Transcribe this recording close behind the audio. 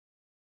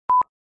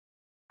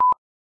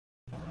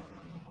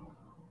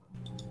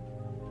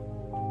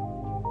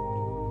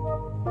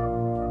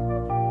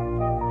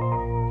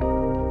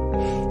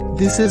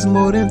This is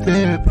More Than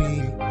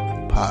Therapy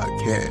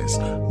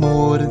podcast.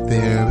 More than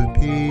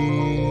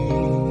therapy.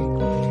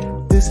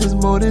 This is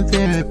More Than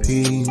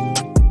Therapy.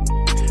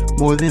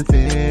 More Than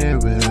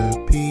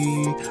Therapy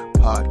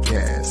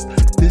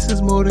podcast. This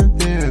is More Than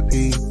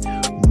Therapy.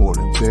 More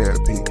Than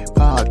Therapy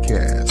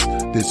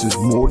podcast. This is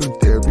More Than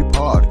Therapy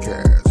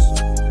podcast.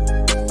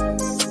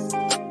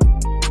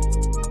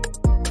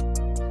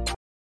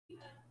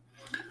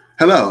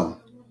 Hello.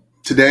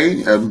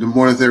 Today, the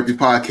More Than Therapy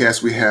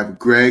podcast, we have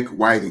Greg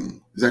Whiting.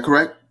 Is that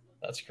correct?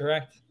 That's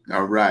correct.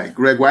 All right.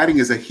 Greg Whiting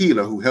is a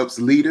healer who helps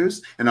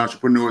leaders and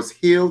entrepreneurs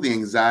heal the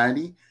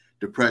anxiety,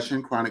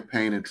 depression, chronic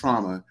pain, and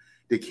trauma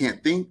they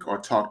can't think or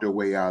talk their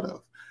way out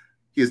of.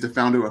 He is the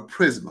founder of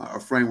Prisma, a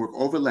framework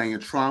overlaying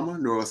trauma,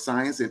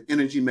 neuroscience, and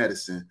energy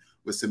medicine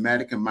with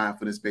somatic and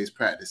mindfulness-based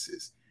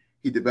practices.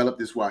 He developed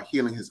this while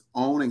healing his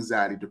own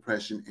anxiety,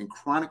 depression, and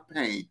chronic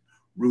pain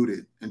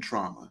rooted in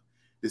trauma.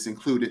 This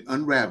included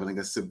unraveling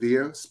a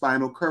severe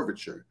spinal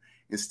curvature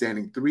and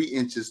standing 3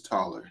 inches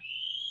taller.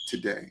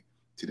 Today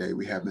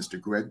we have Mr.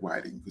 Greg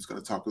Whiting, who's going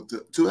to talk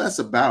to us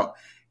about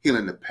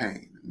healing the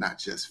pain, not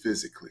just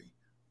physically,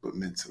 but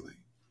mentally.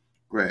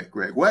 Greg,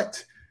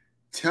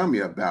 tell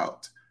me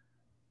about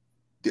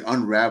the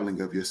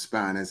unraveling of your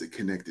spine as it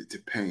connected to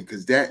pain,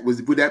 because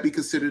would that be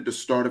considered the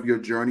start of your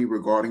journey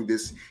regarding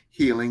this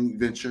healing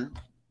venture?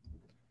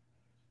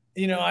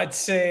 I'd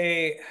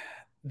say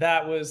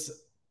that was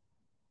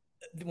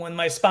when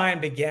my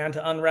spine began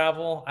to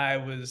unravel. I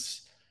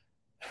was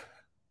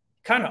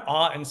kind of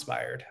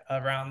awe-inspired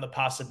around the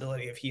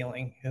possibility of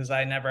healing, because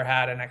I never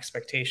had an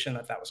expectation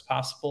that was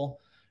possible.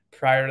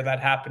 Prior to that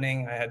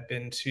happening, I had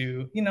been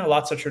to,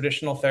 lots of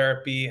traditional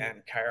therapy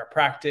and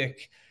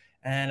chiropractic,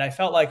 and I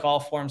felt like all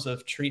forms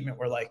of treatment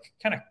were like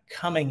kind of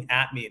coming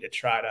at me to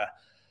try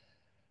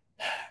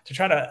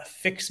to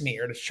fix me,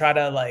 or to try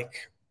to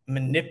like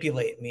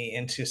manipulate me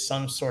into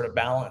some sort of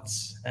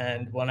balance.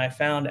 And when I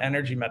found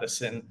energy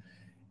medicine,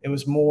 it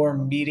was more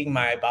meeting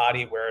my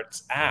body where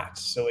it's at,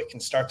 so it can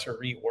start to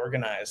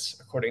reorganize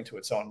according to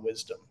its own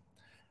wisdom.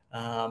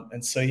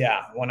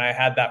 When I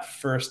had that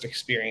first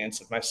experience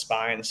of my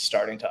spine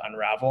starting to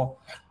unravel,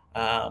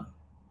 I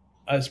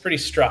was pretty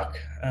struck,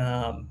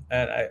 and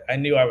I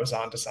knew I was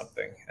onto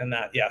something. And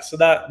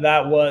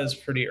that was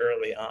pretty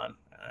early on,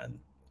 and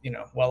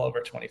well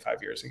over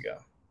 25 years ago.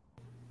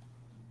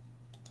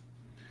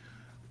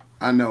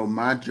 I know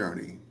my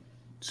journey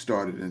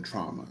started in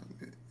trauma.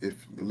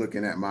 If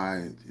looking at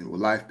my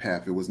life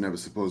path, it was never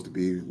supposed to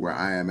be where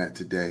I am at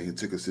today. It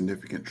took a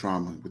significant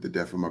trauma with the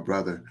death of my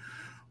brother,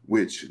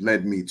 which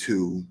led me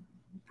to,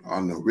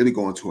 really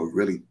going to a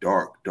really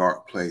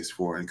dark place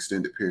for an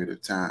extended period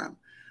of time,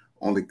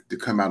 only to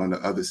come out on the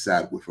other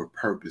side with a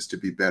purpose to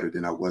be better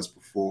than I was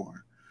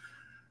before.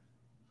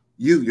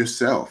 You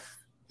yourself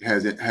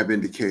have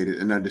indicated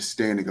an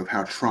understanding of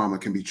how trauma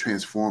can be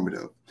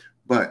transformative.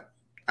 But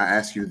I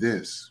ask you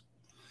this,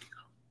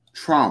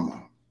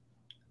 trauma.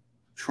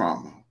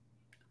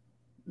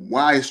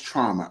 Why is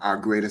trauma our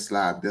greatest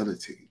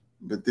liability?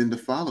 But then the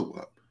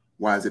follow-up,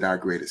 why is it our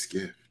greatest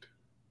gift?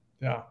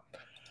 Yeah.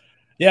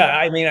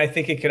 I mean, I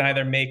think it can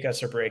either make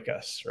us or break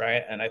us,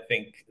 right? And I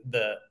think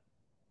the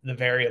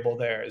variable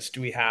there is,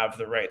 do we have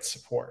the right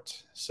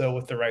support? So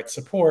with the right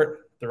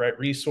support, the right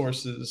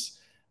resources,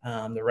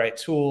 the right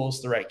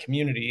tools, the right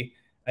community,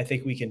 I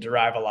think we can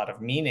derive a lot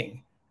of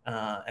meaning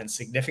and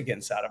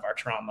significance out of our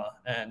trauma.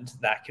 And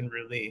that can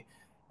really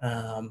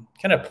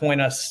kind of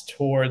point us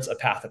towards a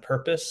path of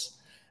purpose,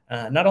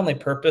 not only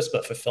purpose,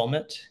 but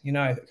fulfillment,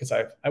 because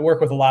I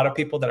work with a lot of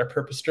people that are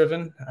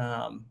purpose-driven.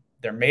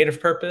 They're made of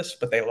purpose,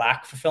 but they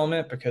lack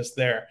fulfillment because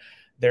their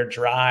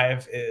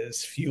drive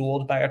is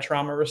fueled by a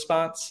trauma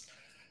response.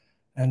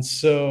 And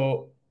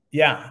so,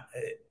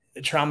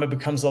 trauma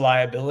becomes a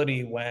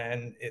liability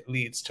when it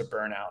leads to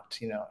burnout,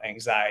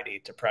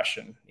 anxiety,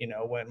 depression,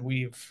 when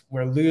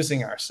we're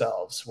losing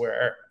ourselves,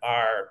 where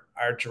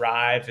our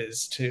drive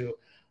is to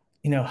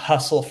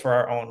hustle for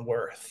our own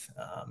worth.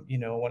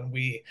 When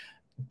we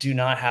do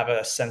not have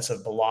a sense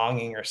of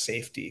belonging or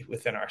safety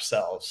within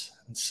ourselves.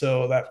 And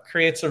so that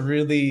creates a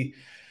really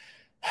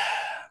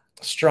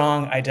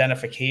strong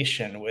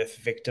identification with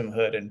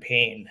victimhood and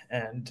pain,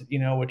 and,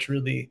 which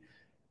really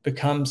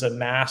becomes a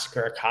mask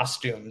or a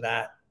costume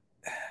that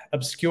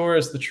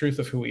obscures the truth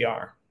of who we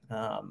are.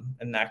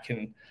 And that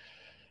can,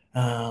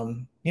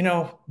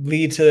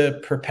 lead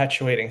to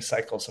perpetuating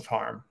cycles of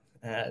harm.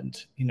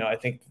 And, I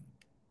think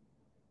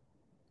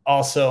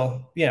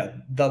also,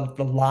 the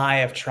lie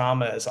of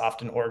trauma is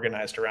often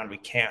organized around we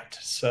can't.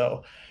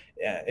 So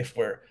if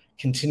we're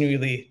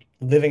continually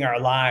living our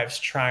lives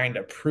trying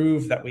to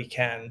prove that we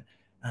can,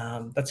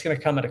 that's going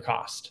to come at a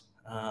cost.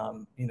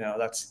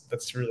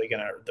 That's really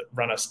going to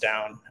run us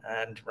down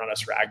and run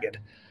us ragged.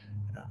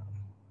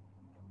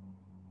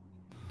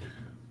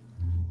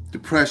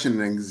 Depression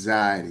and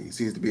anxiety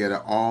seems to be at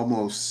an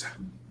almost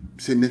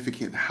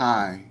significant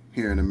high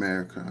here in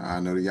America.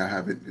 I know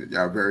that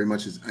y'all very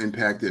much is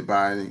impacted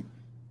by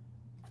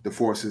the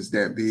forces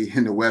that be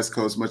in the West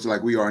Coast, much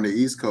like we are on the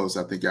East Coast.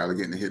 I think y'all are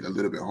getting hit a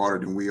little bit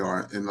harder than we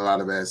are in a lot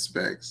of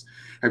aspects.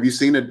 Have you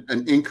seen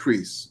an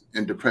increase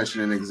in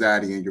depression and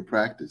anxiety in your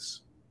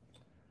practice?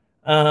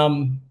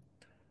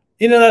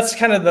 That's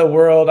kind of the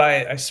world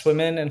I swim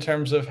in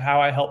terms of how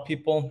I help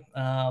people.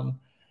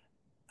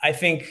 I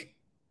think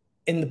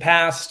in the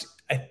past,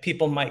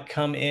 people might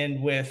come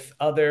in with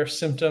other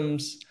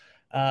symptoms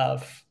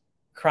of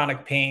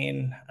chronic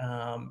pain,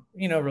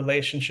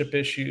 relationship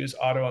issues,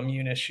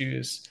 autoimmune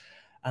issues.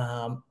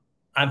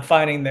 I'm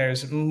finding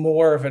there's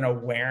more of an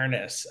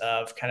awareness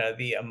of kind of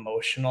the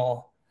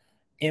emotional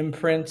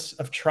imprint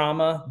of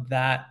trauma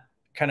that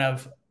kind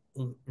of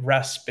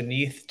rests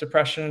beneath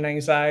depression and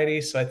anxiety.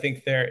 So I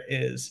think there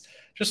is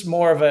just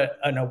more of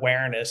an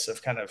awareness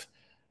of kind of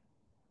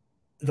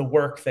the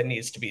work that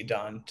needs to be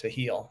done to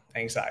heal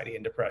anxiety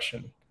and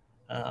depression.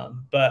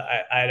 But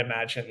I'd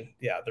imagine,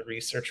 the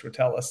research would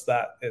tell us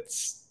that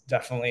it's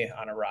definitely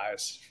on a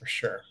rise for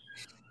sure.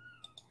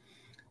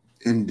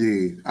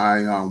 Indeed.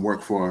 I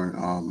work for,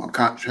 I'm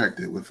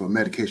contracted with a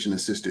medication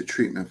assisted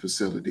treatment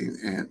facility,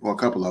 and well, a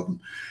couple of them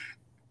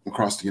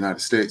across the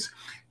United States.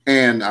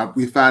 And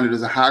we find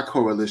there's a high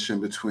correlation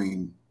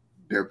between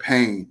their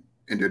pain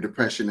and their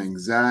depression and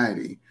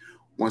anxiety.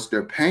 Once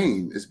their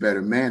pain is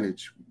better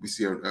managed, we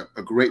see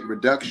a great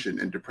reduction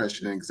in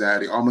depression and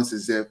anxiety, almost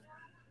as if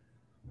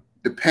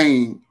the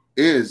pain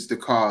is the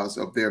cause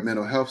of their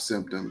mental health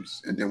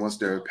symptoms. And then once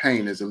their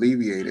pain is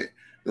alleviated,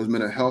 those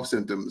mental health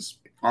symptoms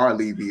are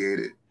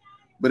alleviated.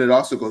 But it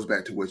also goes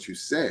back to what you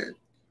said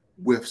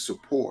with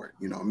support,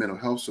 mental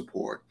health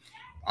support,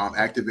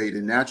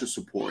 activating natural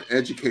support,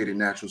 educating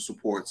natural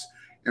supports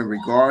in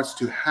regards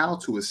to how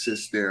to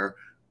assist their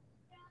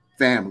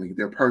family,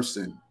 their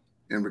person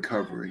in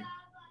recovery.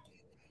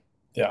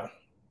 Yeah.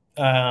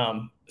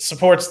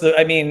 Supports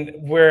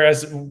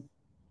whereas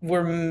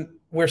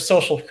we're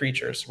social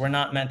creatures. We're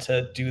not meant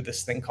to do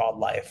this thing called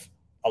life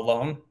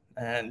alone,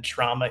 and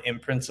trauma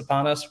imprints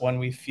upon us when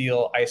we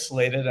feel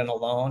isolated and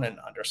alone and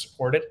under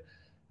supported.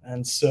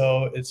 And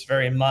so it's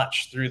very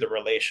much through the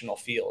relational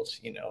field,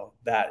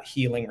 that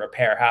healing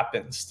repair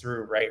happens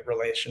through right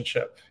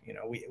relationship.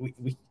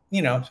 We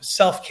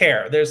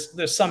self-care.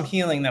 There's some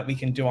healing that we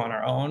can do on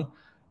our own,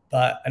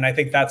 and I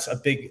think that's a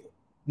big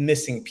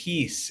missing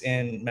piece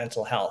in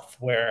mental health,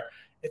 where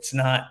it's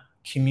not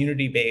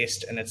community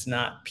based and it's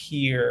not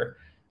peer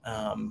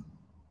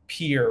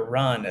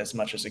run as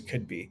much as it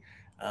could be.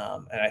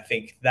 And I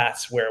think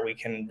that's where we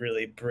can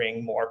really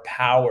bring more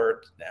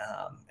power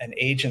and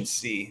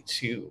agency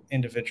to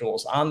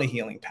individuals on the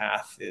healing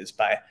path, is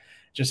by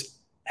just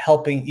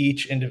helping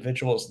each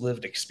individual's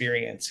lived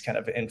experience kind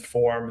of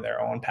inform their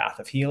own path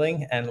of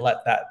healing and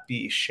let that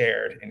be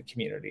shared in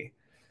community.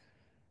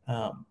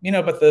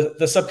 But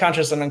the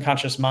subconscious and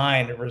unconscious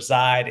mind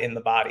reside in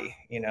the body,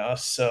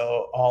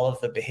 so all of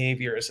the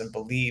behaviors and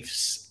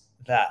beliefs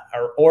that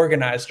are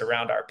organized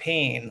around our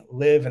pain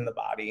live in the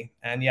body.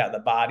 And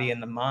the body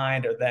and the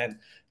mind are then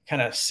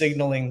kind of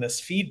signaling this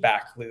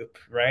feedback loop,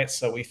 right?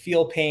 So we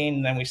feel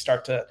pain, then we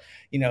start to,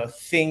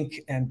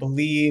 think and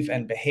believe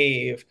and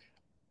behave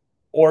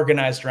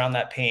organized around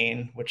that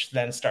pain, which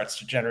then starts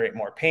to generate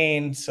more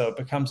pain. So it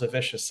becomes a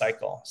vicious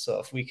cycle. So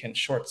if we can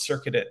short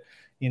circuit it,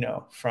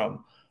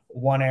 from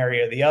one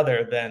area or the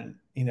other, then,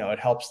 it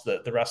helps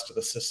the rest of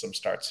the system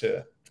start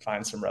to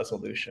find some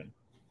resolution.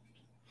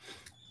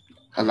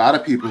 A lot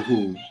of people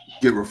who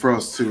get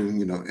referrals to,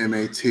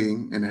 MAT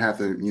and have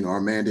to,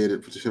 are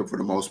mandated for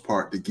the most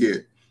part to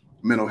get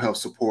mental health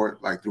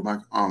support, like through my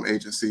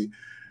agency,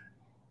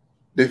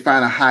 they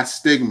find a high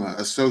stigma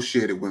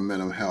associated with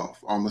mental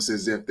health, almost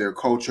as if their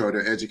culture or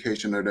their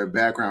education or their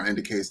background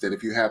indicates that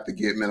if you have to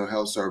get mental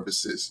health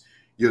services,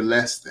 you're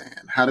less than.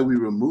 How do we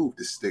remove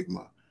the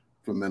stigma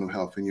from mental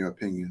health, in your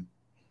opinion?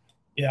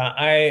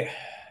 Yeah,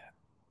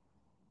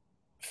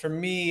 for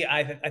me,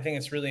 I think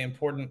it's really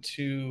important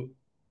to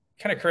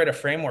kind of create a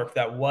framework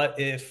that what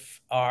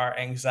if our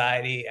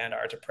anxiety and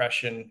our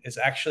depression is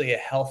actually a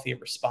healthy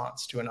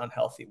response to an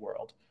unhealthy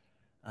world.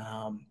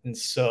 And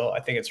so I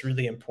think it's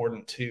really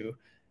important to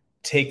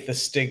take the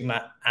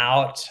stigma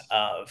out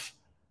of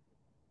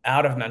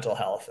mental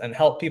health and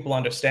help people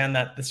understand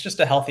that it's just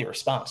a healthy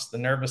response. The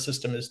nervous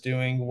system is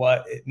doing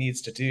what it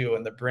needs to do,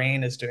 and the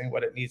brain is doing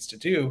what it needs to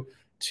do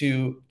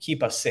to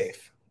keep us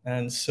safe.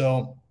 And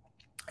so,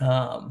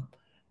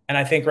 and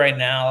I think right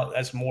now,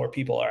 as more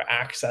people are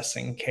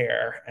accessing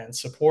care and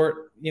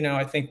support,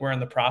 I think we're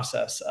in the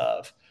process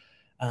of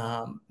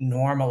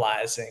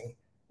normalizing,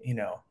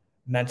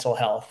 mental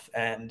health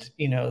and,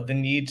 the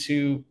need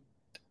to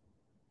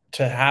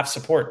have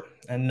support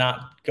and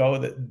not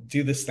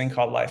do this thing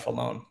called life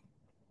alone.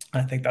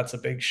 I think that's a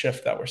big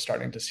shift that we're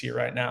starting to see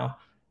right now,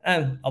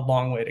 and a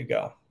long way to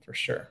go for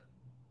sure.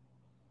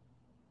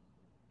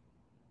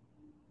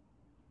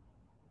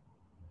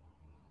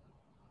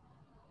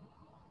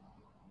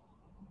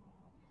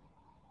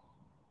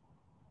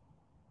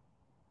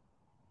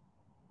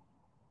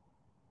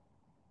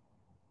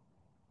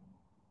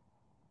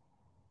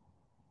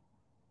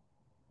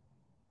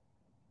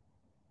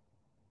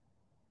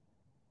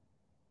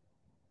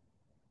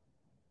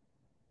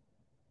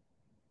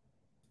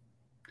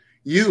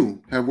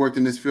 You have worked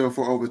in this field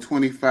for over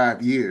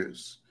 25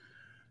 years.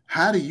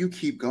 How do you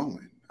keep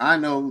going? I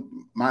know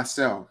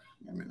myself,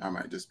 I mean, I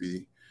might just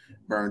be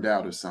burned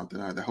out or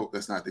something. I hope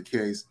that's not the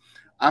case.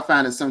 I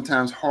find it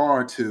sometimes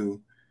hard to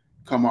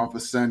come off a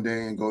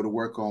Sunday and go to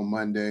work on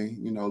Monday,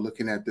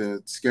 looking at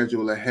the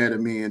schedule ahead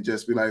of me and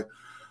just be like,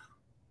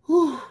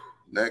 whew,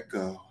 let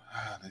go.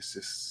 Let's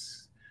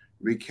just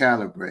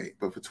recalibrate.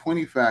 But for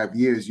 25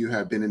 years, you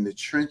have been in the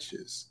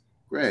trenches.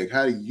 Greg,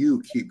 how do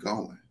you keep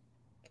going?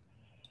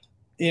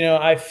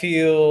 I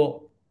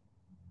feel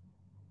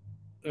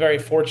very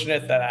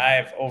fortunate that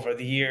I've, over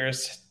the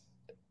years,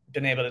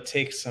 been able to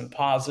take some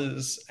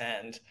pauses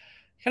and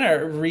kind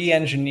of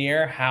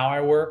re-engineer how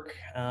I work.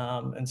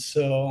 And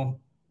so,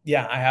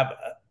 yeah,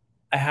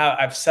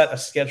 I've set a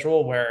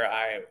schedule where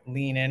I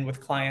lean in with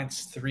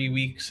clients 3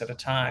 weeks at a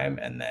time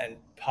and then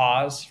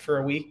pause for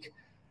a week.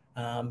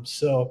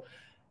 So,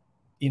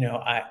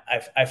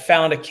 I've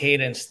found a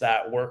cadence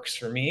that works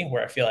for me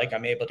where I feel like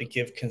I'm able to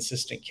give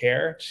consistent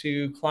care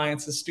to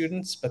clients and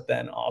students, but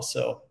then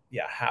also,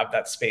 have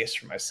that space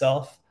for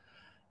myself.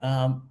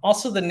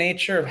 Also, the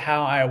nature of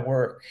how I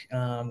work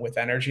with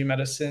energy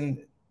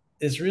medicine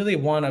is really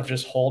one of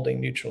just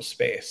holding neutral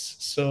space.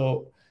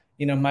 So,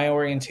 my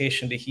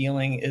orientation to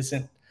healing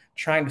isn't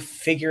trying to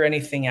figure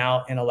anything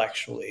out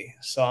intellectually.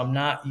 So I'm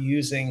not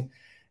using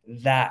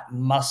that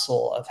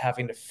muscle of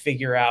having to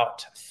figure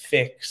out,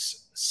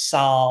 fix,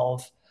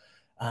 solve.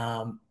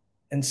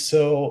 And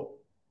so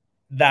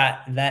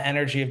that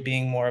energy of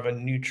being more of a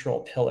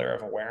neutral pillar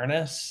of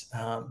awareness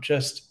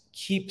just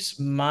keeps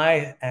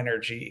my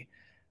energy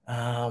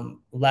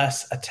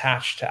less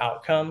attached to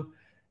outcome.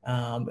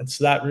 And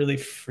so that really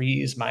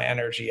frees my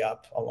energy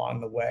up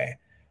along the way,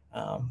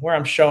 where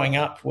I'm showing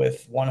up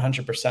with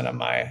 100% of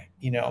my,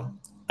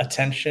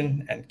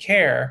 attention and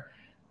care.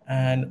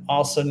 And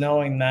also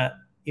knowing that,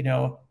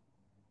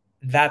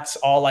 that's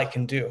all I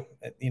can do.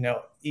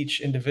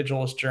 Each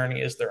individual's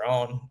journey is their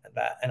own,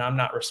 and I'm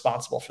not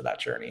responsible for that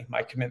journey.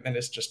 My commitment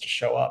is just to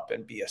show up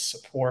and be a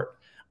support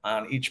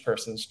on each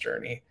person's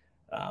journey.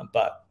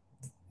 But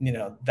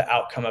the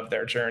outcome of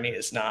their journey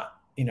is not,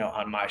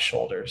 on my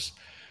shoulders.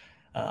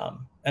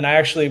 And I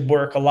actually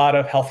work, a lot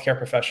of healthcare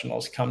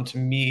professionals come to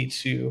me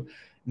to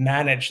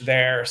manage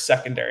their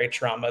secondary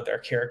trauma, their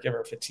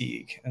caregiver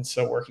fatigue. And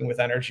so working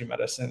with energy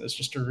medicine is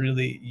just a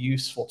really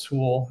useful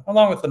tool,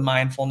 along with the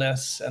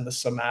mindfulness and the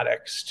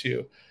somatics,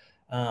 to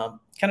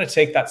kind of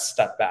take that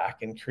step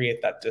back and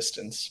create that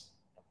distance.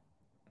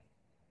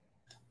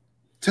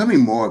 Tell me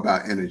more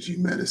about energy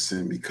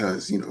medicine,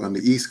 because on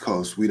the East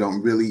Coast we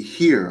don't really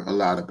hear a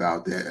lot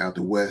about that. Out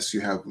the West,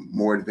 you have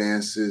more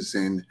advances,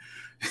 and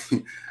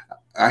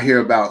I hear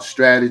about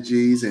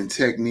strategies and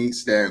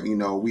techniques that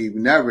we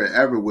never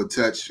ever would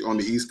touch on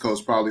the East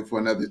Coast, probably for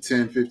another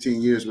 10,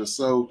 15 years or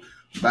so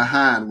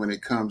behind when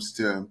it comes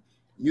to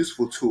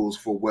useful tools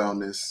for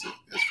wellness,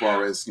 as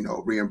far as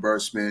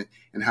reimbursement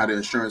and how the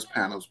insurance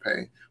panels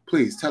pay.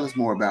 Please tell us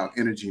more about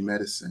energy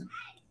medicine.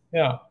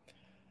 Yeah.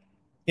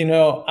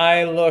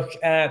 I look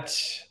at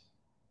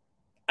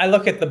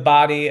the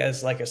body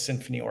as like a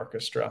symphony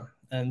orchestra.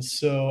 And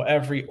so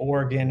every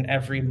organ,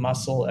 every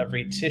muscle,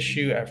 every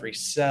tissue, every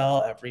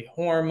cell, every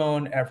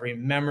hormone, every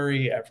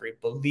memory, every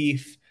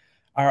belief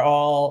are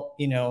all,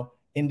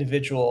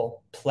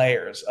 individual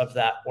players of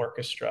that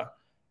orchestra.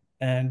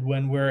 And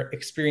when we're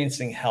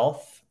experiencing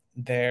health,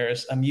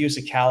 there's a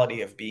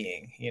musicality of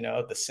being.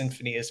 The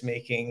symphony is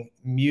making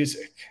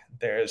music.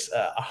 There's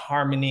a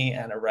harmony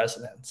and a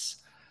resonance.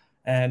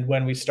 And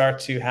when we start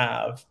to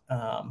have,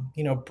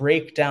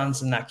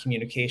 breakdowns in that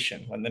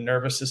communication, when the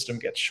nervous system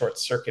gets short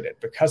circuited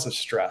because of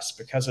stress,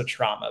 because of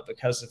trauma,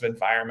 because of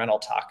environmental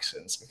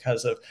toxins,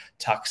 because of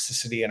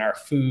toxicity in our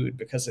food,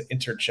 because of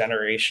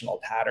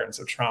intergenerational patterns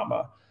of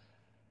trauma,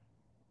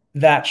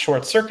 that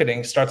short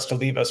circuiting starts to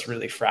leave us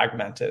really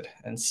fragmented.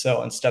 And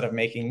so instead of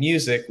making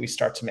music, we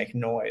start to make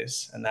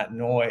noise. And that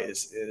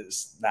noise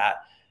is that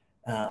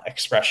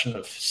expression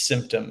of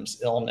symptoms,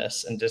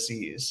 illness, and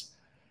disease.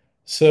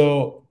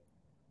 So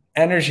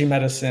energy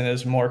medicine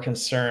is more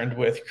concerned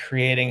with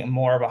creating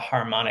more of a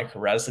harmonic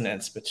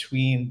resonance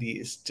between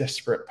these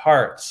disparate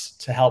parts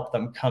to help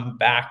them come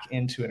back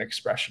into an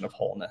expression of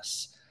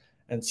wholeness.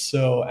 And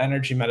so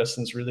energy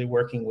medicine is really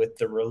working with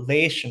the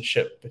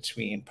relationship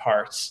between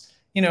parts,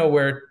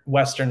 where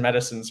Western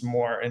medicine's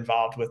more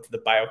involved with the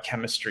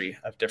biochemistry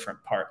of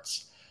different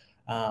parts.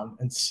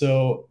 And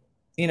so,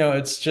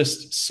 it's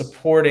just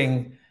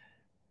supporting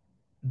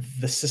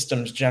the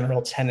system's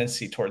general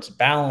tendency towards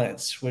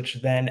balance,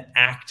 which then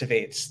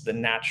activates the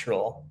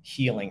natural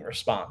healing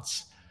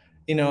response.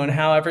 And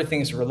how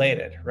everything's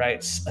related,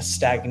 right? A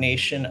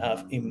stagnation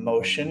of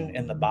emotion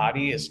in the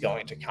body is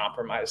going to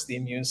compromise the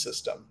immune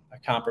system. A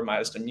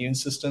compromised immune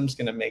system is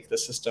going to make the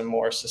system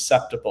more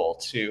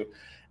susceptible to,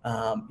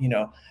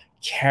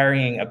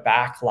 carrying a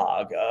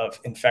backlog of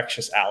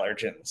infectious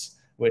allergens,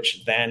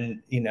 which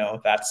then,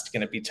 that's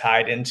going to be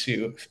tied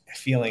into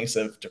feelings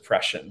of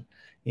depression.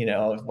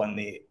 When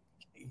the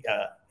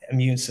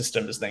immune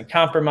system is then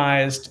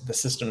compromised. The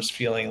system's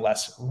feeling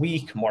less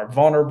weak, more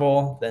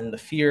vulnerable. Then the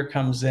fear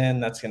comes in.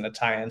 That's going to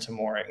tie into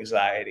more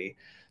anxiety.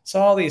 So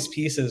all these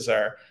pieces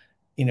are,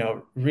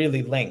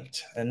 really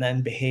linked. And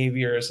then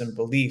behaviors and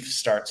beliefs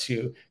start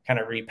to kind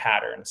of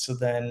repattern. So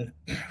then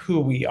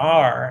who we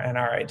are and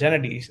our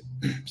identity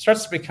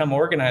starts to become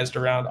organized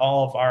around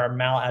all of our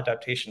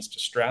maladaptations to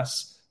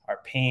stress, our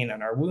pain,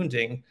 and our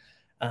wounding,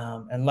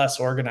 and less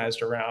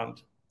organized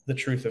around the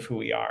truth of who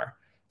we are.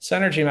 So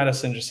energy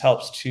medicine just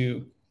helps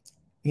to,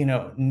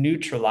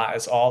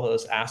 neutralize all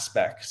those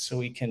aspects so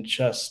we can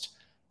just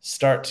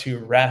start to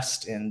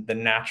rest in the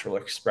natural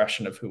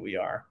expression of who we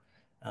are.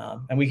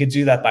 And we could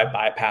do that by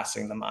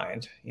bypassing the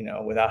mind,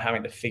 without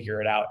having to figure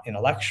it out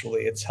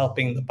intellectually. It's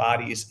helping the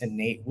body's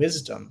innate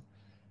wisdom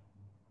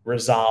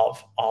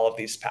resolve all of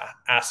these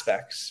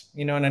aspects.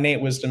 And innate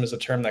wisdom is a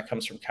term that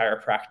comes from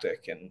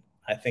chiropractic. And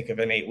I think of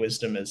innate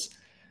wisdom as,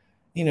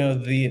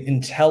 the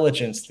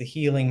intelligence, the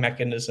healing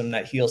mechanism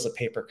that heals a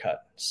paper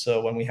cut.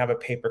 So when we have a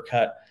paper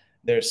cut,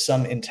 there's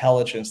some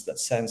intelligence that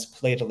sends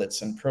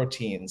platelets and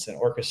proteins and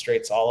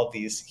orchestrates all of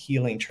these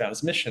healing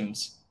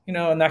transmissions.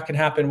 And that can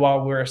happen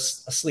while we're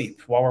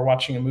asleep, while we're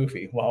watching a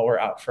movie, while we're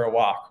out for a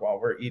walk, while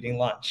we're eating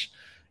lunch.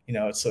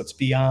 So it's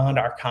beyond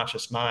our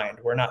conscious mind.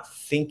 We're not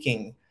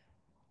thinking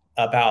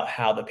about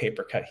how the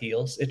paper cut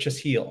heals. It just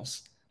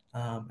heals.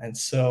 And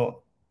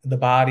so the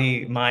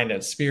body, mind,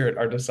 and spirit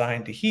are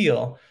designed to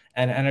heal,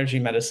 and energy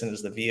medicine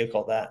is the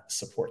vehicle that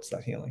supports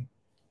that healing.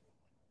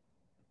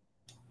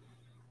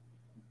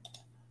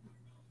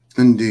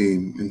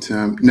 Indeed.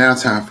 Now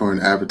time for an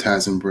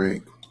advertising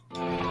break.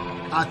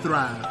 I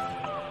thrive.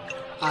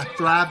 I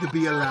thrive to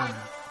be alive.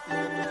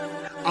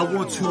 I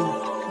want to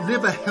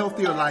live a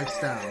healthier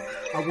lifestyle.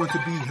 I want to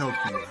be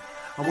healthier.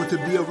 I want to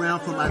be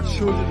around for my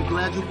children to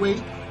graduate,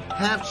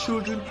 have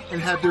children,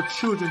 and have their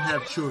children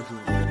have children.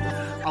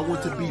 I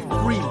want to be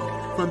free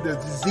from the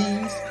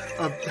disease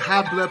of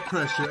high blood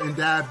pressure and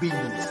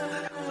diabetes.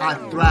 I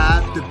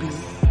thrive to be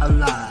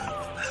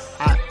alive.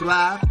 I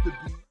thrive to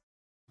be...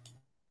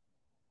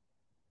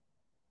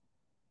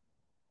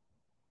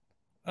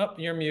 Oh,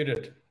 you're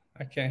muted.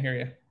 I can't hear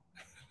you.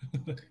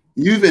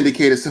 You've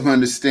indicated some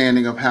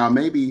understanding of how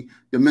maybe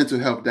the mental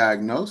health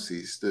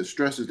diagnoses, the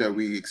stressors that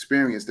we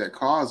experience that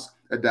cause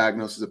a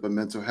diagnosis of a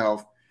mental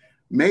health,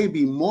 may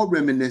be more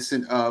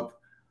reminiscent of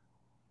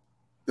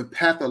the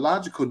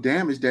pathological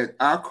damage that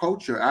our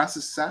culture, our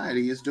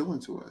society is doing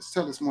to us.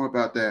 Tell us more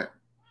about that.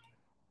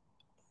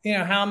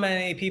 How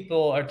many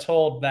people are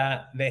told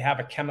that they have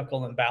a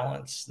chemical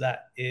imbalance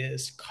that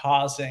is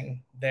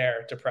causing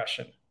their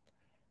depression?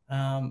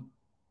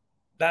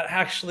 That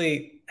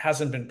actually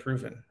hasn't been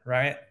proven,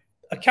 right?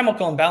 A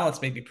chemical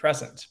imbalance may be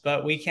present,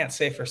 but we can't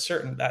say for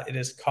certain that it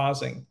is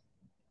causing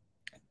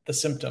the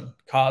symptom,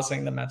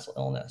 causing the mental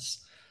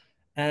illness.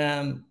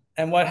 And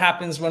what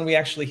happens when we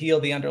actually heal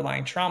the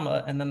underlying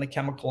trauma and then the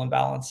chemical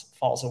imbalance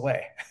falls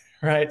away,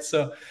 right?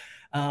 So,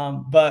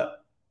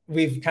 but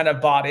we've kind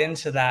of bought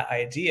into that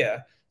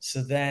idea.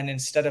 So then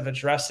instead of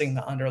addressing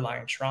the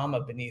underlying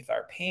trauma beneath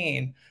our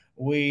pain,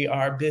 we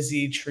are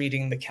busy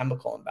treating the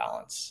chemical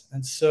imbalance.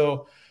 And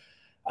so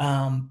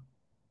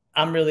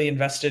I'm really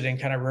invested in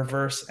kind of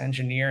reverse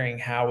engineering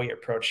how we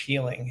approach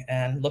healing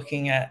and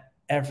looking at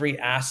every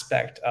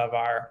aspect of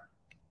our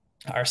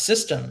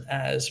system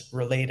as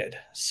related.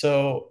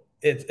 So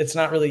it's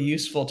not really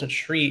useful to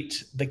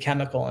treat the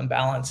chemical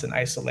imbalance in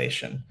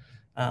isolation.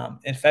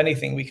 If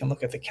anything, we can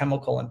look at the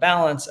chemical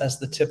imbalance as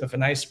the tip of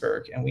an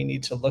iceberg, and we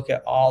need to look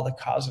at all the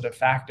causative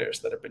factors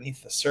that are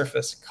beneath the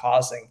surface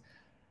causing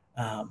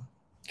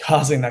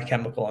that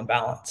chemical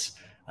imbalance.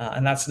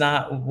 And that's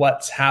not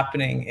what's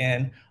happening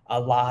in a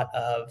lot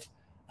of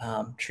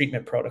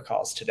treatment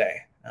protocols today.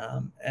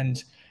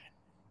 And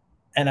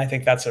I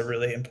think that's a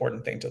really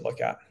important thing to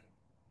look at.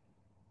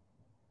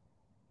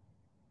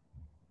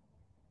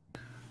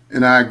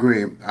 And I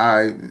agree.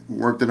 I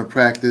worked in a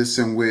practice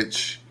in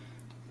which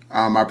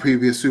my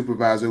previous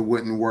supervisor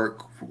wouldn't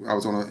work. I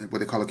was on what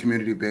they call a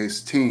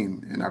community-based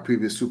team, and our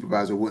previous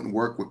supervisor wouldn't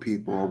work with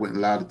people or wouldn't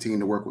allow the team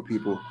to work with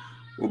people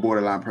with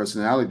borderline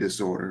personality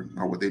disorder,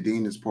 or what they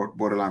deemed as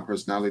borderline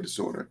personality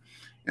disorder.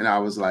 And I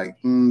was like,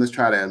 let's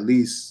try to at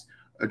least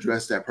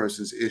address that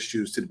person's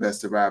issues to the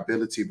best of our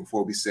ability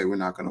before we say we're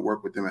not going to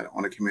work with them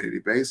on a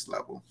community-based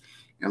level.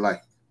 And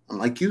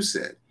like you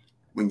said,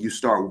 when you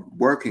start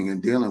working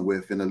and dealing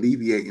with and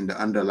alleviating the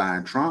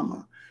underlying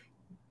trauma,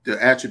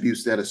 the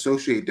attributes that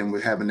associate them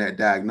with having that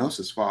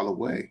diagnosis fall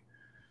away.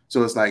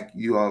 So it's like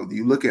you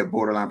look at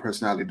borderline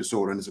personality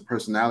disorder and it's a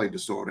personality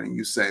disorder and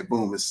you say,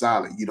 boom, it's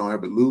solid. You don't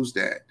ever lose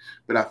that.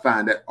 But I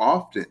find that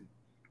often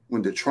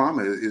when the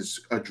trauma is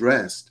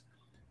addressed,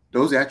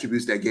 those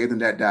attributes that gave them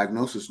that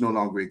diagnosis no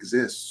longer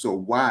exist. So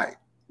why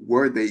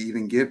were they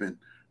even given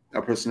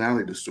a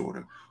personality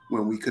disorder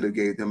when we could have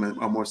gave them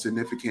a more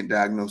significant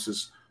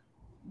diagnosis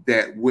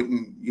that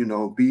wouldn't,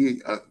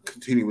 be a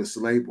continuous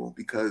label?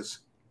 Because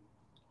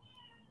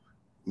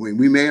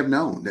we may have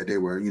known that they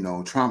were,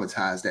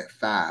 traumatized at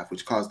 5,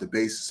 which caused the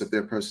basis of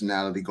their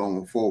personality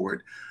going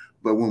forward.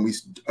 But when we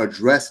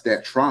addressed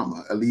that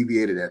trauma,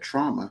 alleviated that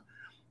trauma,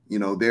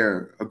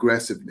 their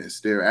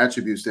aggressiveness, their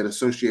attributes that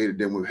associated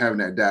them with having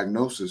that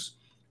diagnosis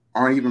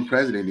aren't even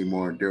present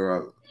anymore.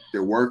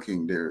 They're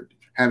working, they're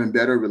having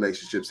better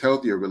relationships,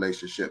 healthier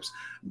relationships,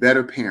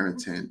 better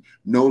parenting,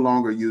 no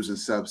longer using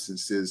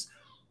substances,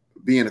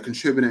 being a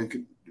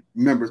contributing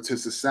member to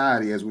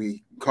society, as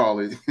we call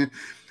it.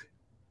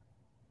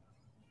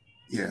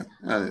 Yeah.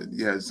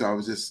 So I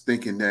was just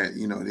thinking that,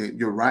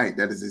 you're right.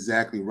 That is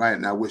exactly right.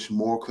 And I wish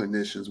more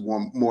clinicians,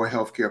 more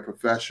healthcare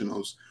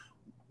professionals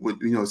would,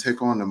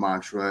 take on the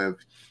mantra of,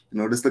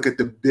 let's look at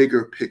the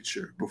bigger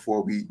picture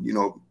before we,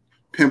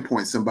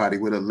 pinpoint somebody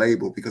with a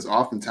label, because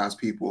oftentimes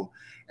people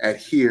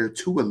adhere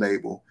to a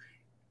label.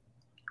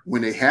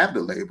 When they have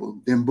the label,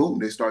 then boom,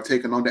 they start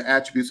taking on the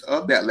attributes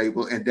of that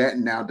label, and that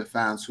now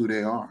defines who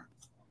they are.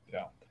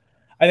 Yeah.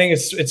 I think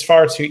it's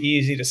far too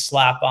easy to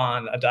slap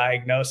on a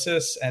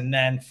diagnosis and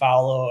then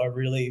follow a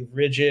really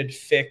rigid,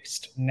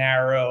 fixed,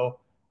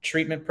 narrow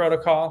treatment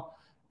protocol.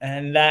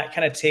 And that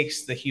kind of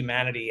takes the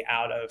humanity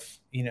out of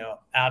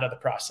the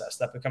process.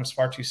 That becomes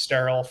far too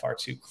sterile, far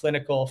too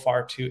clinical,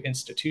 far too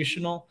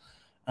institutional.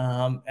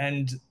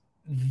 And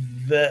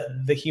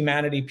the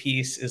humanity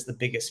piece is the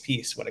biggest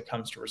piece when it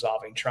comes to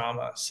resolving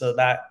trauma. So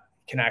that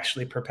can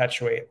actually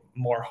perpetuate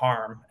more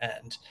harm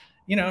and,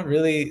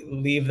 really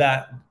leave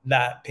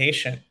that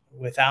patient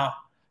without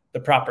the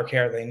proper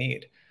care they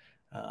need.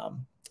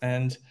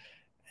 And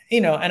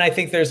I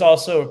think there's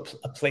also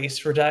a place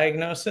for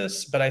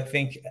diagnosis, but I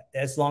think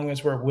as long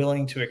as we're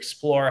willing to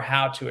explore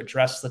how to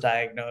address the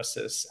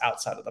diagnosis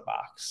outside of the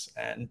box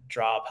and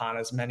draw upon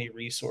as many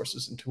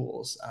resources and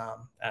tools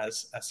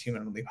as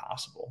humanly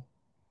possible.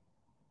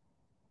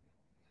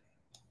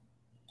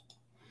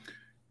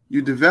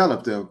 You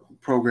developed a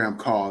program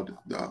called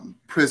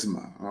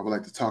Prisma. I would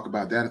like to talk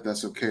about that if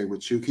that's okay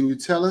with you. Can you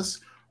tell us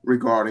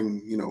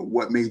regarding,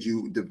 what made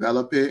you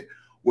develop it?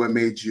 What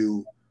made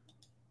you,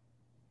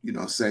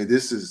 say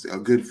this is a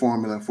good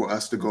formula for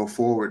us to go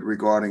forward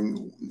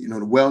regarding, the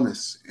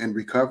wellness and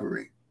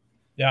recovery?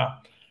 Yeah.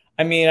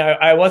 I mean,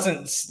 I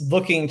wasn't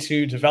looking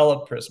to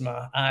develop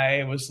Prisma.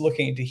 I was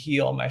looking to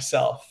heal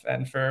myself.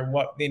 And for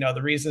what,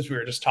 the reasons we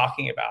were just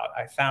talking about,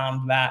 I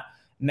found that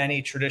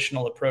many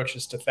traditional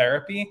approaches to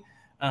therapy.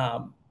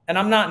 And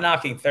I'm not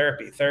knocking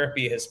therapy.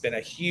 Therapy has been a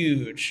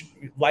huge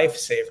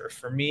lifesaver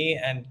for me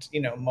and,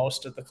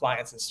 most of the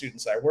clients and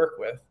students I work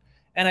with.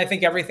 And I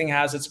think everything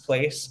has its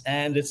place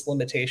and its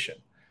limitation.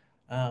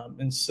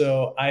 And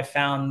so I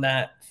found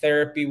that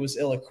therapy was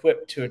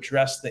ill-equipped to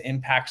address the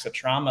impacts of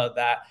trauma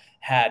that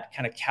had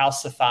kind of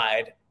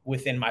calcified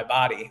within my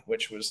body,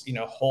 which was,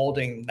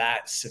 holding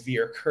that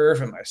severe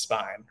curve in my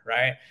spine,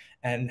 right?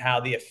 And how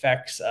the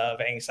effects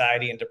of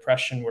anxiety and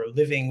depression were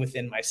living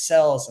within my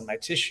cells and my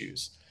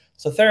tissues.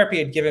 So therapy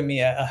had given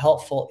me a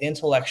helpful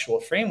intellectual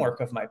framework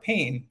of my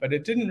pain, but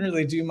it didn't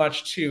really do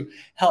much to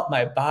help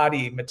my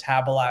body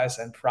metabolize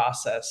and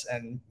process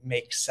and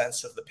make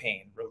sense of the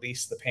pain,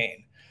 release the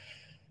pain.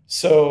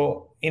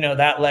 So,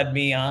 that led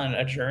me on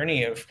a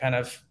journey of kind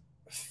of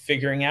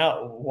figuring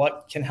out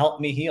what can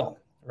help me heal,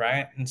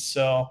 right? And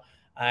so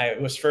I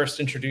was first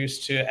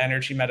introduced to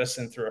energy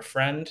medicine through a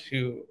friend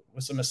who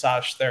was a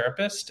massage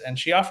therapist, and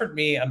she offered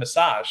me a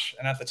massage.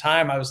 And at the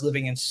time I was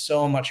living in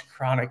so much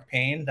chronic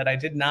pain that I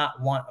did not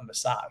want a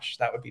massage.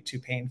 That would be too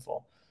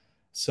painful.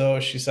 So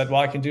she said, well,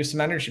 I can do some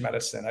energy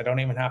medicine. I don't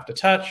even have to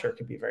touch, or it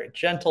could be very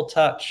gentle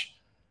touch.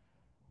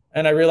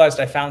 And I realized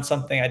I found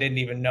something I didn't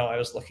even know I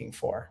was looking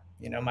for.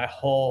 My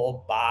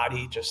whole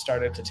body just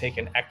started to take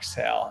an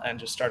exhale and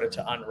just started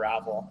to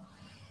unravel.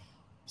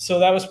 So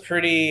that was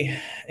pretty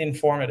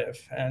informative.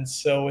 And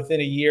so within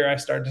a year, I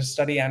started to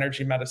study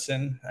energy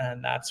medicine.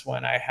 And that's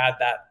when I had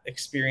that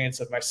experience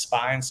of my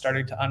spine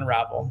starting to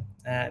unravel.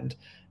 And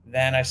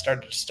then I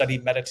started to study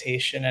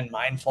meditation and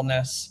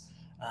mindfulness.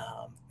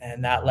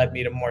 And that led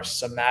me to more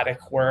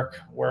somatic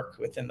work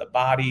within the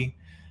body.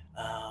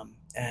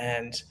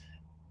 And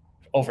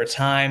over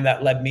time,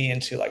 that led me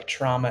into like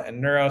trauma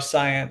and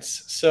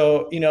neuroscience.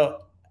 So,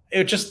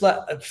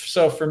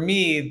 so for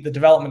me, the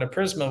development of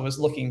Prisma was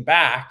looking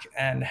back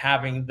and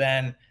having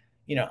then,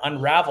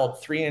 unraveled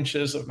 3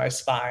 inches of my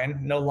spine,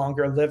 no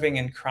longer living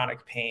in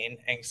chronic pain,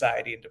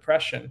 anxiety, and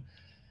depression,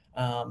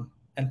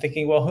 and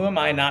thinking, well, who am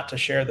I not to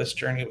share this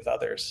journey with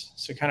others?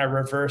 So kind of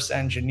reverse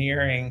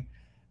engineering,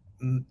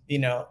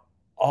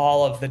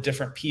 all of the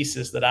different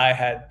pieces that I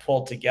had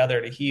pulled together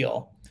to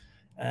heal.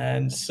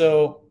 And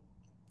so,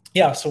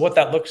 so what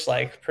that looks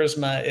like,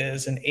 Prisma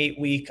is an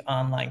 8-week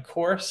online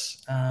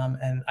course.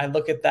 And I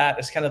look at that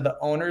as kind of the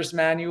owner's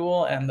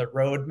manual and the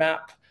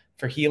roadmap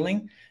for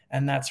healing.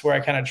 And that's where I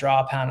kind of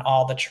draw upon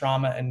all the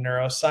trauma and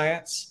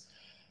neuroscience.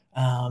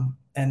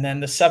 And then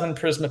the 7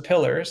 Prisma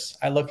pillars,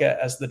 I look at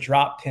as the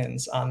drop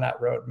pins on that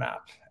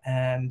roadmap.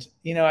 And,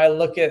 I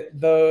look at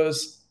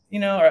those,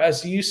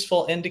 as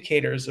useful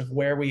indicators of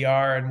where we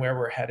are and where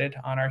we're headed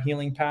on our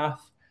healing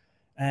path.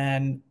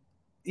 And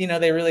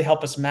they really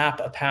help us map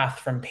a path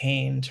from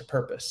pain to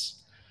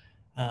purpose.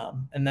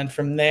 And then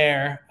from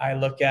there, I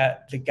look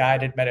at the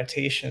guided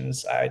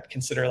meditations. I'd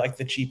consider like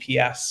the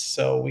GPS.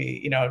 So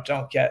we,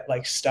 don't get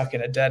like stuck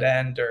in a dead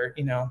end or,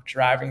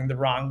 driving the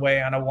wrong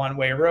way on a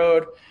one-way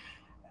road.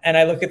 And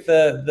I look at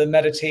the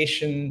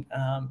meditation,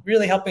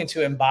 really helping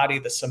to embody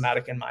the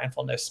somatic and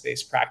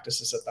mindfulness-based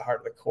practices at the heart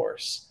of the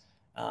course.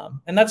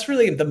 And that's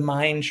really the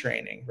mind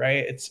training,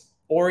 right? It's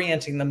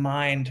orienting the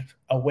mind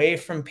away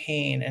from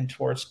pain and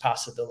towards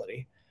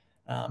possibility.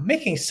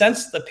 Making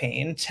sense of the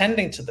pain,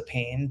 tending to the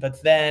pain,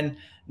 but then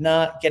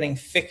not getting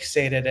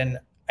fixated and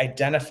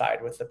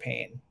identified with the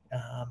pain.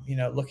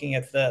 Looking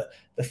at the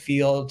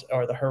field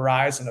or the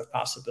horizon of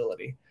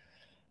possibility.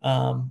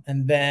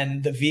 And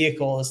then the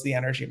vehicle is the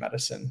energy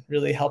medicine,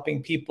 really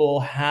helping people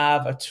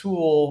have a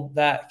tool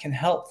that can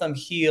help them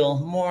heal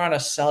more on a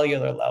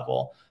cellular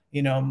level,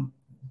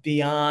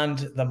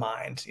 beyond the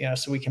mind,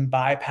 so we can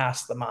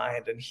bypass the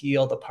mind and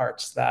heal the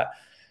parts that,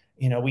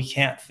 we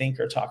can't think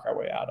or talk our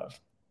way out of.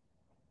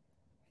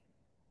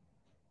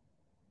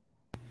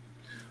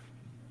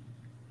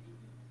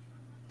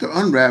 The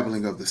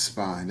unraveling of the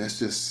spine, that's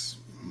just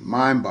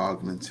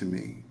mind-boggling to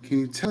me. Can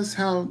you tell us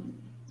how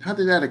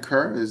did that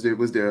occur?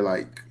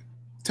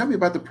 Tell me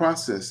about the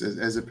process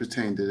as it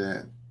pertained to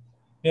that.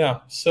 Yeah.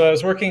 So I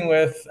was working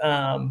with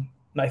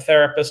my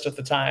therapist at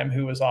the time,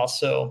 who was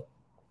also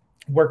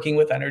working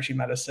with energy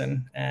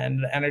medicine,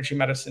 and the energy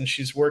medicine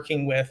she's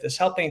working with is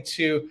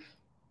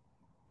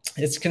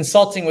it's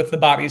consulting with the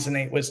body's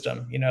innate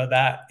wisdom,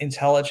 that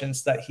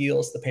intelligence that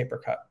heals the paper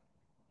cut.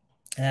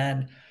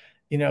 And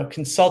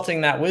consulting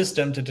that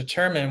wisdom to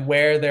determine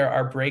where there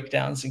are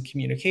breakdowns in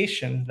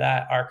communication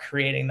that are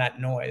creating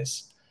that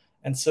noise.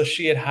 And so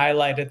she had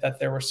highlighted that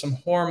there were some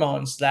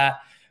hormones that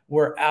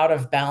were out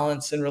of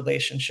balance in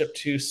relationship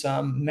to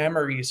some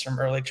memories from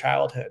early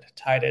childhood,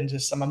 tied into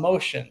some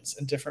emotions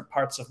in different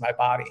parts of my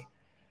body.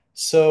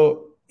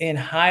 So in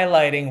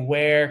highlighting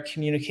where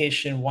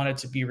communication wanted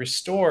to be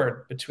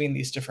restored between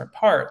these different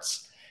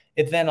parts,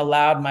 it then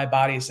allowed my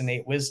body's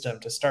innate wisdom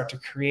to start to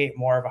create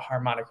more of a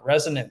harmonic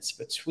resonance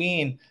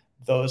between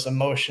those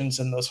emotions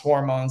and those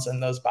hormones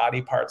and those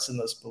body parts and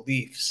those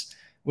beliefs,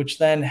 which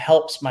then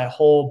helps my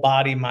whole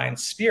body, mind,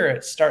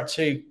 spirit start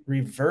to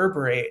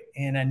reverberate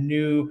in a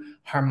new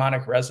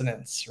harmonic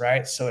resonance,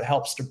 right? So it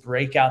helps to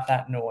break out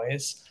that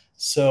noise.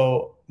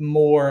 So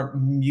more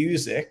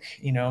music,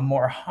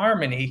 more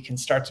harmony can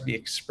start to be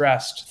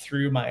expressed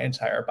through my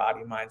entire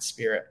body, mind,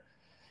 spirit.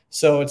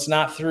 So it's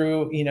not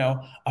through,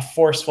 a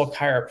forceful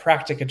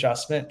chiropractic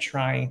adjustment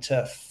trying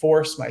to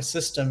force my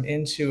system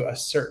into a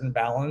certain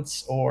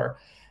balance or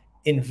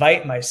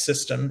invite my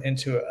system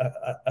into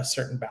a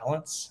certain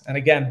balance. And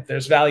again,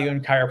 there's value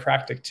in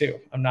chiropractic too.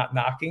 I'm not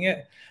knocking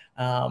it.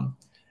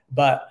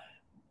 But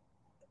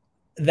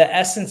the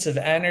essence of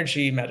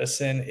energy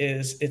medicine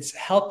is it's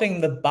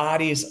helping the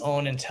body's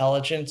own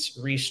intelligence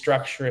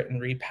restructure it and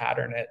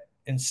repattern it,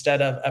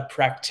 instead of a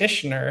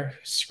practitioner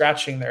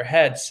scratching their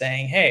head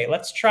saying, hey,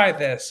 let's try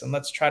this and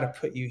let's try to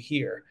put you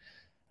here.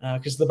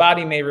 Because the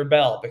body may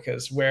rebel,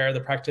 because where the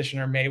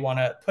practitioner may want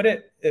to put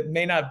it, it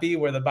may not be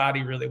where the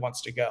body really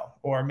wants to go,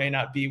 or may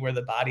not be where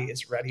the body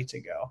is ready to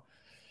go.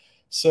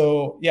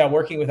 So yeah,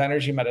 working with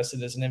energy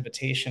medicine is an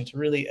invitation to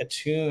really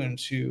attune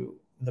to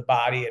the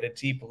body at a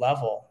deep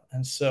level.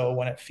 And so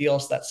when it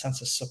feels that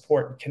sense of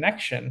support and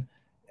connection,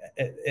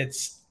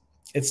 it's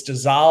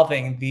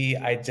dissolving the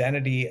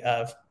identity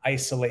of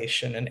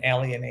isolation and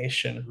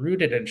alienation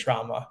rooted in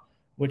trauma,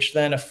 which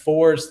then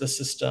affords the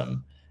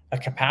system a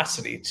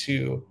capacity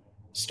to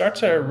start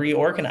to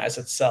reorganize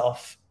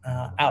itself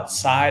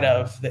outside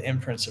of the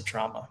imprints of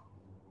trauma.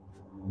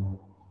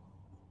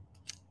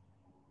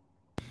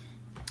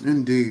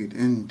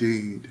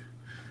 Indeed.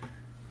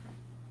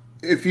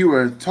 If you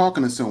were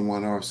talking to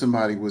someone, or if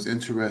somebody was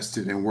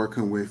interested in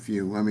working with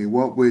you,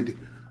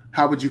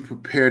 how would you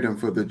prepare them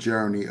for the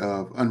journey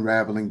of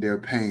unraveling their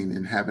pain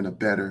and having a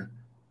better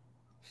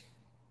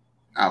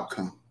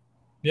outcome?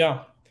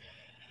 Yeah.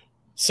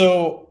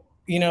 So,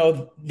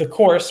 the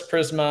course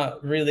Prisma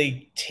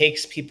really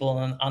takes people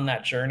on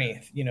that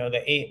journey.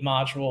 The 8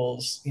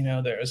 modules,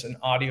 there's an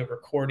audio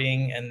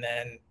recording, and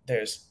then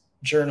there's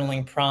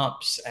journaling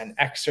prompts and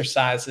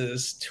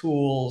exercises,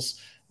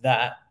 tools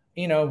that,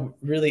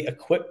 really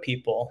equip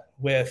people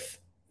with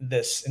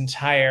this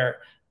entire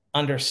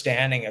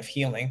understanding of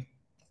healing.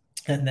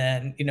 And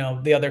then,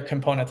 the other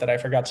component that I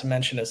forgot to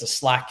mention is a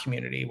Slack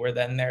community, where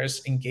then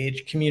there's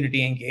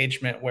community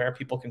engagement, where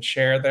people can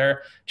share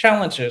their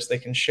challenges, they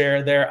can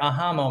share their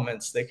aha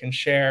moments, they can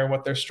share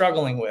what they're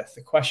struggling with,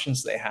 the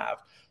questions they have,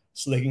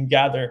 so they can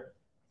gather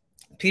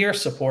peer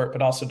support,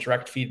 but also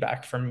direct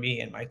feedback from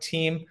me and my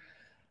team.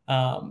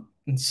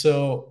 And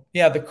so,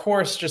 yeah, the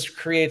course just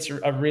creates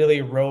a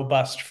really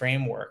robust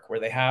framework where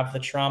they have the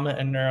trauma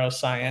and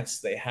neuroscience,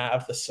 they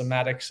have the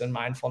somatics and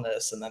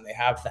mindfulness, and then they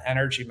have the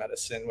energy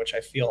medicine, which I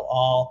feel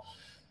all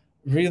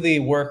really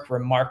work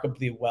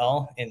remarkably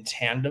well in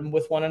tandem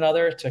with one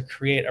another to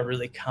create a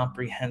really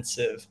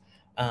comprehensive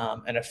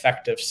and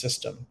effective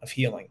system of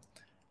healing.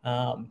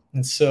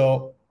 And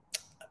so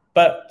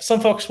But some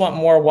folks want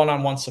more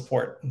one-on-one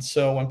support. And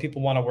so when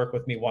people want to work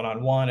with me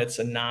one-on-one, it's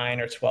a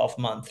 9 or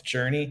 12-month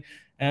journey.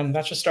 And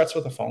that just starts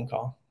with a phone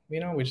call.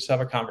 We just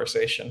have a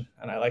conversation.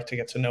 And I like to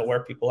get to know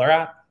where people are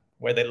at,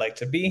 where they'd like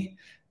to be,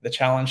 the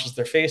challenges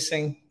they're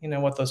facing,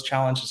 what those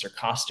challenges are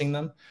costing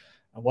them,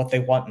 and what they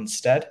want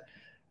instead.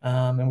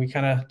 And we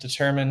kind of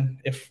determine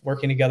if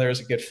working together is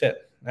a good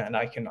fit. And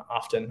I can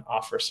often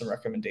offer some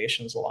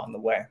recommendations along the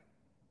way.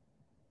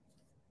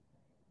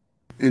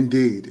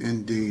 Indeed.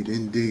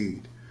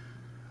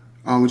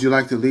 Would you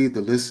like to leave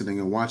the listening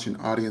and watching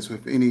audience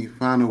with any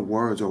final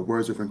words or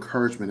words of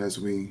encouragement as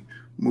we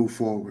move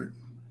forward?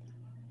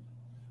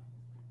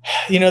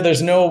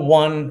 There's no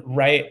one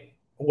right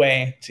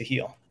way to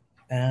heal.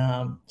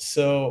 I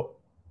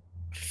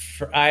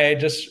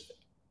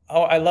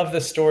love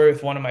this story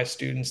with one of my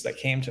students that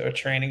came to a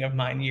training of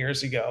mine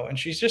years ago. And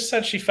she just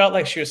said she felt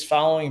like she was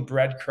following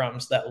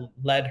breadcrumbs that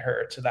led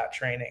her to that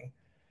training.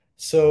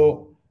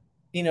 So,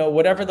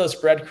 whatever those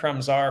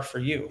breadcrumbs are for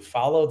you,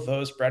 follow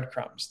those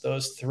breadcrumbs.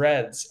 Those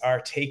threads are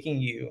taking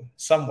you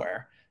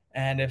somewhere.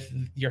 And if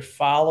you're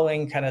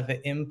following kind of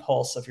the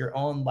impulse of your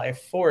own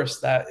life force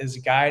that is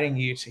guiding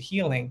you to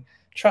healing,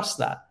 trust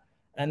that.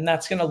 And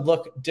that's going to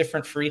look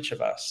different for each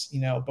of us.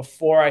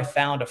 Before I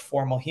found a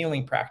formal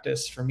healing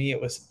practice, for me, it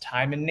was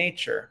time in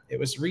nature. It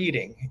was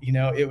reading,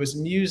 it was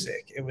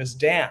music, it was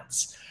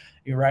dance,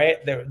 right?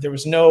 There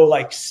was no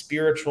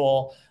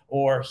spiritual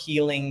or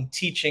healing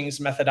teachings,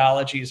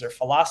 methodologies, or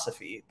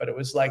philosophy, but it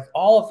was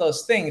all of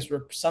those things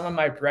were some of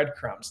my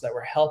breadcrumbs that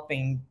were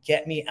helping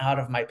get me out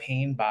of my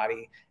pain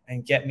body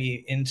and get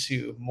me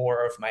into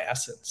more of my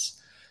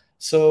essence.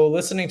 So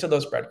listening to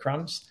those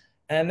breadcrumbs,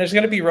 and there's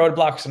going to be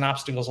roadblocks and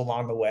obstacles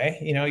along the way.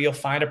 You'll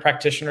find a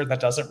practitioner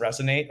that doesn't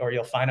resonate, or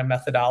you'll find a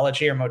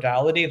methodology or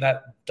modality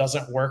that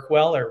doesn't work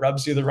well or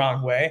rubs you the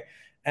wrong way.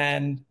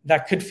 And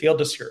that could feel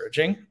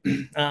discouraging.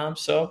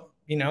 So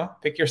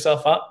pick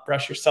yourself up,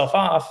 brush yourself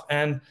off,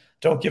 and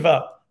don't give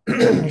up.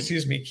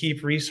 Excuse me.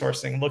 Keep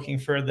resourcing, looking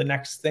for the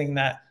next thing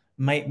that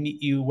might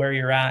meet you where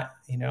you're at,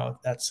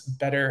 that's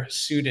better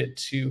suited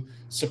to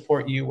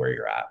support you where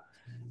you're at.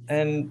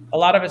 And a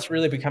lot of it's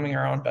really becoming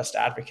our own best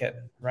advocate,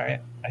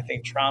 right? I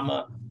think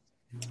trauma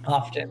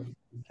often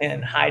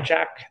can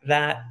hijack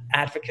that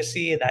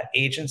advocacy, that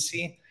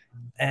agency,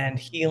 and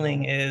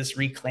healing is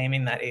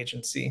reclaiming that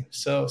agency.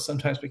 So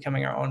sometimes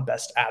becoming our own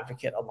best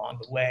advocate along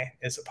the way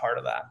is a part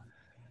of that.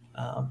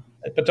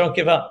 But don't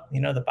give up.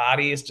 The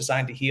body is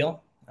designed to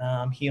heal.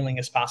 Healing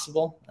is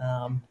possible.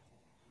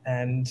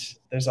 And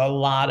there's a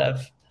lot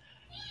of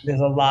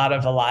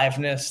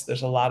aliveness.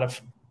 There's a lot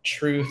of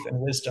truth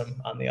and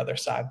wisdom on the other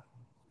side.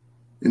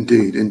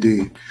 Indeed.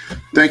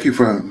 Thank you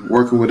for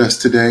working with us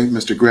today,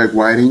 Mr. Greg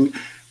Whiting,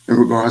 in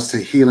regards to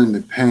healing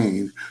the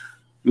pain.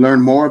 Learn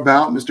more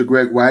about Mr.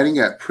 Greg Whiting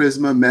at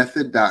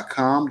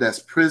prismamethod.com.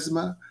 That's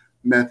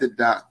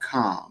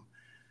prismamethod.com.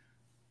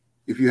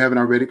 If you haven't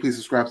already, please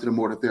subscribe to the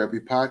More Than Therapy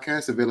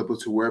podcast, available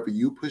to wherever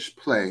you push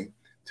play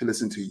to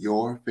listen to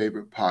your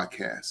favorite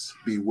podcasts.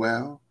 Be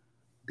well,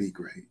 be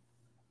great.